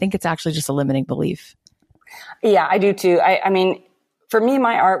stuck. And I think it's actually just a limiting belief. Yeah, I do too. I mean, for me,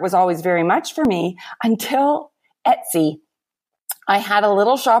 my art was always very much for me until Etsy. I had a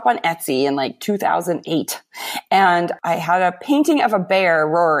little shop on Etsy in like 2008 and I had a painting of a bear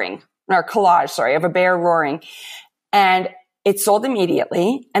roaring. Or collage, of a bear roaring. And it sold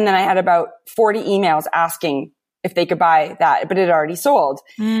immediately. And then I had about 40 emails asking if they could buy that, but it had already sold.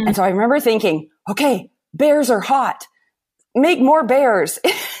 And so I remember thinking, okay, bears are hot. Make more bears.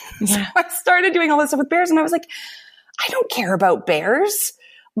 So I started doing all this stuff with bears and I was like, I don't care about bears.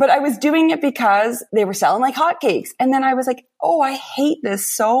 But I was doing it because they were selling like hotcakes. And then I was like, oh, I hate this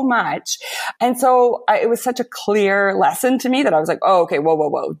so much. And so it was such a clear lesson to me that I was like, oh, okay,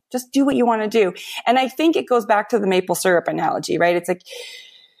 whoa. Just do what you want to do. And I think it goes back to the maple syrup analogy, right? It's like,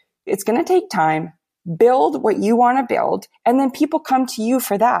 it's going to take time. Build what you want to build. And then people come to you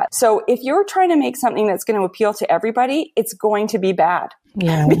for that. So if you're trying to make something that's going to appeal to everybody, it's going to be bad.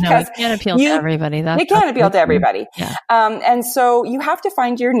 Yeah, because it can't appeal to everybody. It can't appeal to everybody. Yeah. And so you have to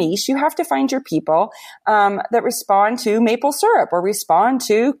find your niche. You have to find your people that respond to maple syrup or respond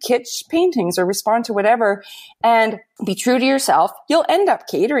to kitsch paintings or respond to whatever and be true to yourself. You'll end up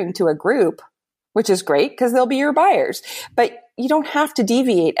catering to a group, which is great because they'll be your buyers. But you don't have to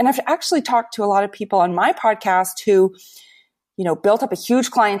deviate. And I've actually talked to a lot of people on my podcast who, built up a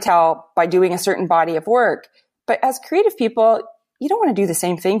huge clientele by doing a certain body of work. But as creative people, you don't want to do the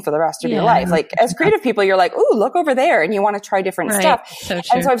same thing for the rest of your life. Like as creative people, you're like, ooh, look over there. And you want to try different stuff. So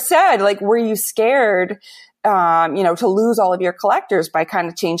and so I've said, like, were you scared, to lose all of your collectors by kind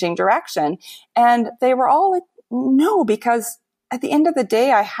of changing direction? And they were all like, no, because at the end of the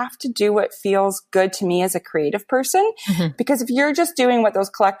day, I have to do what feels good to me as a creative person. Mm-hmm. Because if you're just doing what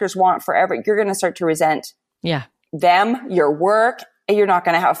those collectors want forever, you're going to start to resent them, your work. You're not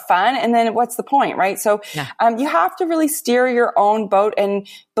going to have fun. And then what's the point, right? So you have to really steer your own boat and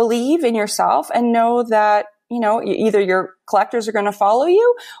believe in yourself and know that, either your collectors are going to follow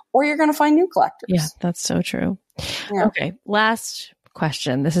you or you're going to find new collectors. Yeah, that's so true. Yeah. Okay. Last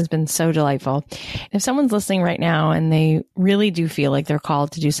question. This has been so delightful. If someone's listening right now and they really do feel like they're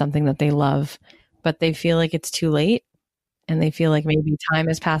called to do something that they love, but they feel like it's too late and they feel like maybe time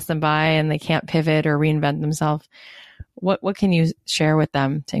has passed them by and they can't pivot or reinvent themselves, what can you share with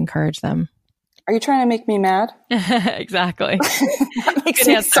them to encourage them? Are you trying to make me mad? Exactly. That makes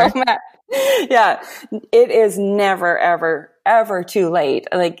me so mad. Yeah. It is never, ever, ever too late.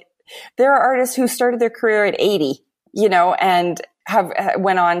 Like there are artists who started their career at 80, and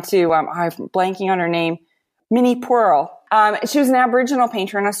went on to, I'm blanking on her name, Minnie Pearl. She was an Aboriginal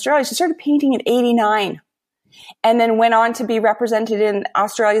painter in Australia. She started painting at 89 and then went on to be represented in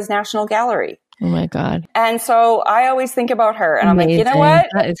Australia's National Gallery. Oh my God. And so I always think about her and Amazing. I'm like, you know what?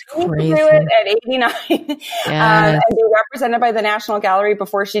 That is crazy. To do it at 89 Yes. and be represented by the National Gallery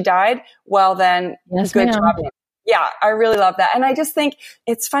before she died. Well, then Yes, good ma'am. job. Yeah, I really love that. And I just think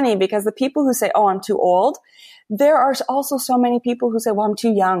it's funny because the people who say, oh, I'm too old, there are also so many people who say, well, I'm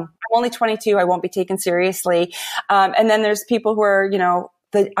too young. I'm only 22. I won't be taken seriously. And then there's people who are,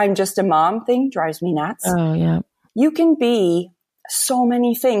 the I'm just a mom thing drives me nuts. Oh, yeah. You can be so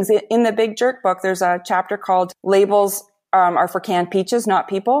many things. In the Big Jerk book, there's a chapter called Labels are for Canned Peaches, Not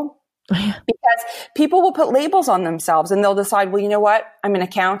People. Because people will put labels on themselves and they'll decide, well, you know what? I'm an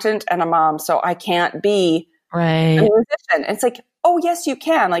accountant and a mom, so I can't be a musician. It's like, oh, yes, you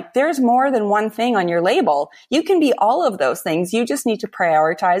can. Like, there's more than one thing on your label. You can be all of those things. You just need to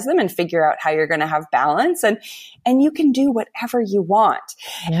prioritize them and figure out how you're going to have balance. And you can do whatever you want.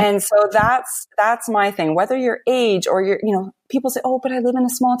 Yep. And so that's my thing. Whether your age or people say, oh, but I live in a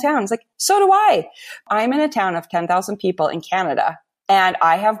small town. It's like, so do I. I'm in a town of 10,000 people in Canada. And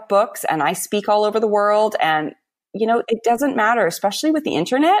I have books and I speak all over the world. And, it doesn't matter, especially with the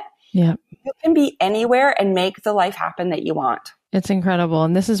internet. Yeah. You can be anywhere and make the life happen that you want. It's incredible.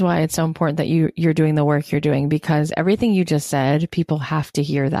 And this is why it's so important that you're doing the work you're doing, because everything you just said, people have to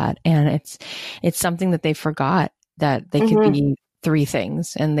hear that. And it's something that they forgot, that they could be three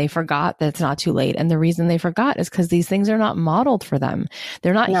things, and they forgot that it's not too late. And the reason they forgot is because these things are not modeled for them.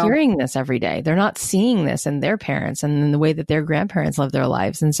 They're not hearing this every day. They're not seeing this in their parents and in the way that their grandparents live their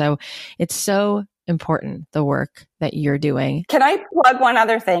lives. And so it's so important, the work that you're doing. Can I plug one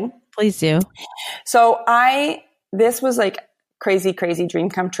other thing? Please do. So this was like crazy dream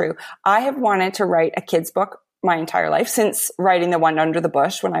come true. I have wanted to write a kid's book my entire life, since writing The One Under the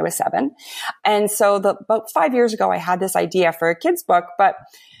Bush when I was 7. And so about 5 years ago, I had this idea for a kid's book, but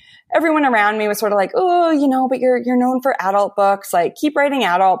everyone around me was sort of like, oh, but you're known for adult books, like keep writing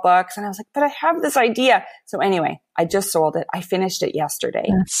adult books. And I was like, but I have this idea. So anyway, I just sold it. I finished it yesterday.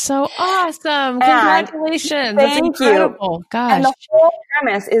 That's so awesome. Congratulations. That's incredible. You. Gosh. And the whole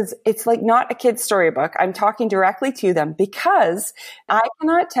premise is it's like not a kid's storybook. I'm talking directly to them because I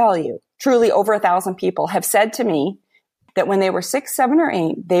cannot tell you, truly over 1,000 people have said to me that when they were 6, 7, or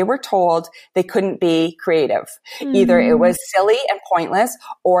 8, they were told they couldn't be creative. Either it was silly and pointless,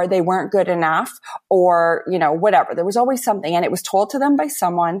 or they weren't good enough, or, whatever. There was always something. And it was told to them by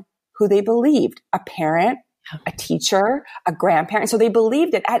someone who they believed, a parent, a teacher, a grandparent. So they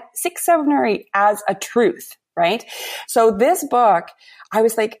believed it at 6, 7, or 8 as a truth, right? So this book, I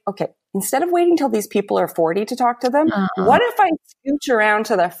was like, okay, instead of waiting till these people are 40 to talk to them, what if I scooch around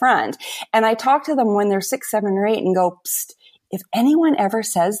to the front and I talk to them when they're 6, 7, or 8 and go, psst, if anyone ever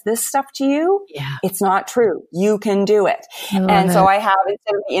says this stuff to you, it's not true. You can do it. So I have,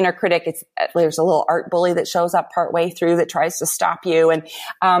 instead of the inner critic, there's a little art bully that shows up partway through that tries to stop you.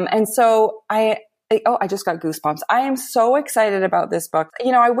 And so I just got goosebumps. I am so excited about this book.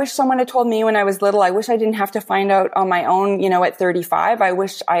 I wish someone had told me when I was little. I wish I didn't have to find out on my own, at 35. I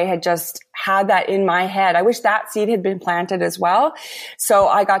wish I had just had that in my head. I wish that seed had been planted as well. So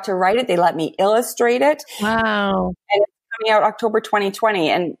I got to write it. They let me illustrate it. Wow. And it's coming out October 2020,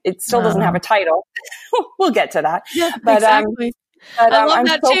 and it still doesn't have a title. We'll get to that. Yeah, but, exactly. But, I love I'm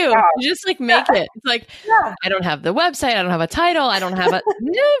that so too. proud. You just make it. It's like, I don't have the website. I don't have a title. I don't have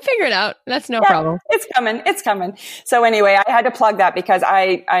figure it out. That's no problem. It's coming. So anyway, I had to plug that because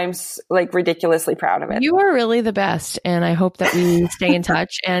I'm ridiculously proud of it. You are really the best. And I hope that we stay in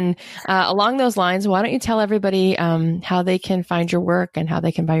touch. And along those lines, why don't you tell everybody how they can find your work and how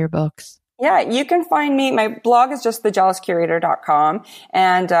they can buy your books? Yeah, you can find me. My blog is just thejealouscurator.com.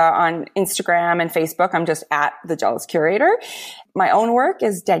 And on Instagram and Facebook, I'm just at The Jealous Curator. My own work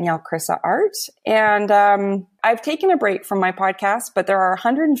is Danielle Krysa Art. And I've taken a break from my podcast, but there are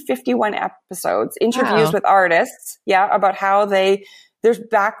 151 episodes, interviews with artists, about how their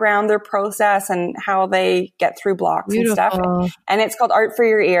background, their process, and how they get through blocks and stuff. And it's called Art for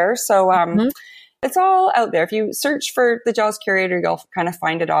Your Ear. So it's all out there. If you search for The Jealous Curator, you'll kind of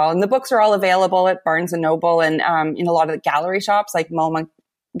find it all. And the books are all available at Barnes & Noble and in a lot of the gallery shops like MoMA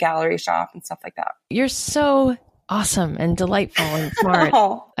Gallery Shop and stuff like that. You're so awesome and delightful and smart.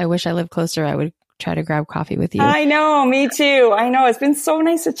 I wish I lived closer. I would try to grab coffee with you. I know, me too. I know. It's been so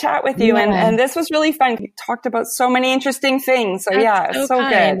nice to chat with you. And this was really fun. We talked about so many interesting things. So it's so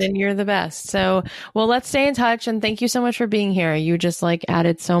good. And you're the best. So, well, let's stay in touch. And thank you so much for being here. You just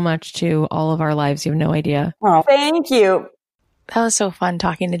added so much to all of our lives. You have no idea. Oh, thank you. That was so fun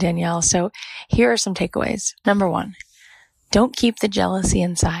talking to Danielle. So here are some takeaways. Number 1, don't keep the jealousy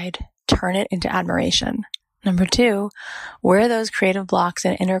inside. Turn it into admiration. Number 2, wear those creative blocks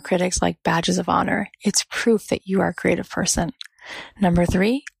and inner critics like badges of honor. It's proof that you are a creative person. Number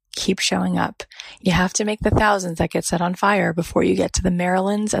 3, keep showing up. You have to make the thousands that get set on fire before you get to the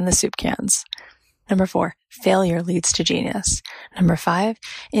Marylands and the soup cans. Number 4, failure leads to genius. Number 5,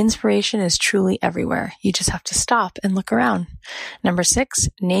 inspiration is truly everywhere. You just have to stop and look around. Number 6,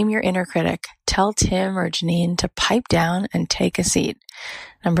 name your inner critic. Tell Tim or Janine to pipe down and take a seat.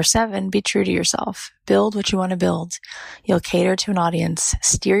 Number 7, be true to yourself. Build what you want to build. You'll cater to an audience,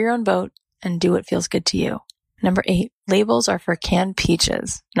 steer your own boat, and do what feels good to you. Number 8, labels are for canned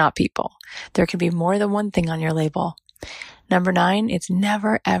peaches, not people. There can be more than one thing on your label. Number 9, it's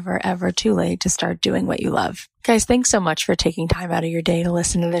never, ever, ever too late to start doing what you love. Guys, thanks so much for taking time out of your day to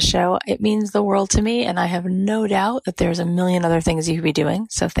listen to this show. It means the world to me, and I have no doubt that there's a million other things you could be doing,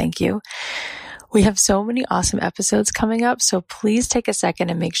 so thank you. We have so many awesome episodes coming up, so please take a second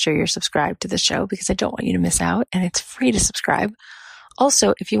and make sure you're subscribed to the show because I don't want you to miss out, and it's free to subscribe.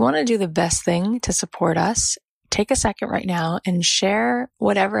 Also, if you want to do the best thing to support us, take a second right now and share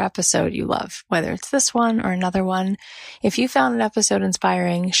whatever episode you love, whether it's this one or another one. If you found an episode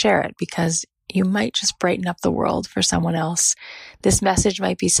inspiring, share it because you might just brighten up the world for someone else. This message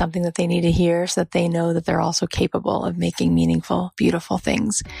might be something that they need to hear so that they know that they're also capable of making meaningful, beautiful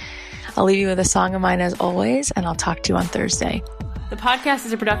things. I'll leave you with a song of mine as always, and I'll talk to you on Thursday. The podcast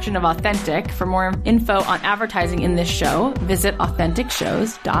is a production of Authentic. For more info on advertising in this show, visit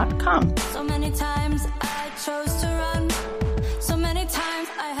AuthenticShows.com. So many times I chose to run. So many times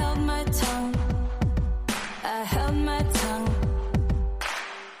I held my tongue. I held my tongue.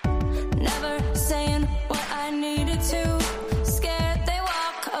 Never saying what I needed to. Scared they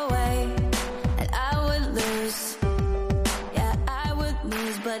walk away and I would lose. Yeah, I would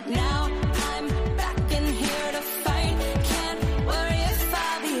lose. But now I'm back in here to fight. Can't worry if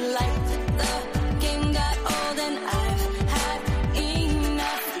I'll be liked. The game got old and I've had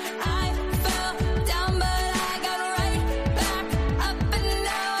enough. I fell down but I got right back up and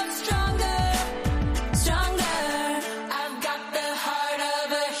now I'm stronger, stronger. I've got the heart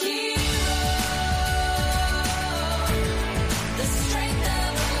of a hero, the strength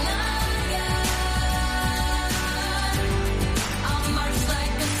of a lion. I'll march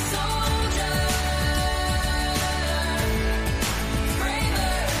like a soldier,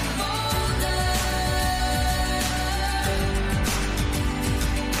 braver and bolder.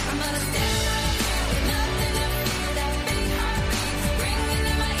 I'm gonna stand right here with nothing to fear. That big heartbeat ringing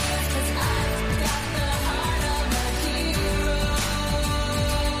in my ears 'cause I've got the heart of a hero.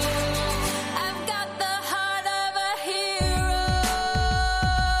 I've got the heart of a hero.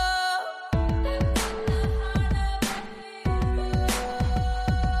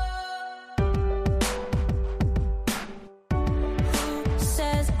 Who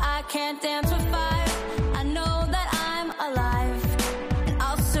says I can't dance with fire? I know that I'm alive and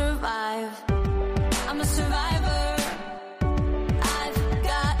I'll survive. I'm a survivor. I've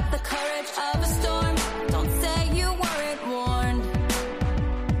got the courage of a storm. Don't say you weren't warned,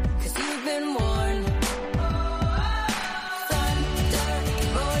 'cause you've been warned. Thunder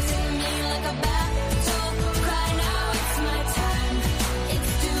roars in me like a battle cry. Now it's my time.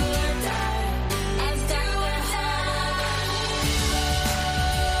 It's do or die. It's do or die.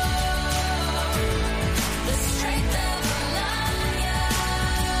 The strength of a lion.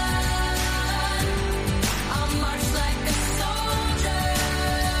 I'll march like a soldier,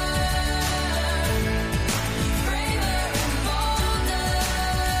 braver and bolder.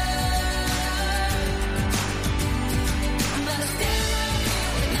 I'm gonna stand right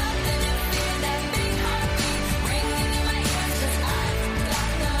here with nothing to fear. That big heartbeat ringing in my ears 'cause I've got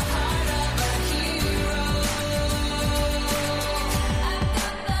the heart of a hero. I've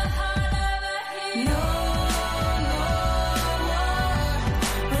got the heart of a hero. No more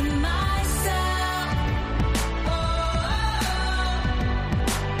with myself.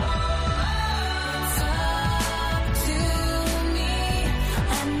 It's up to me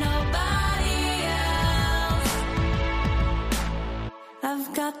and nobody else. I've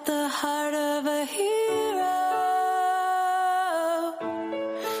got the heart of a hero.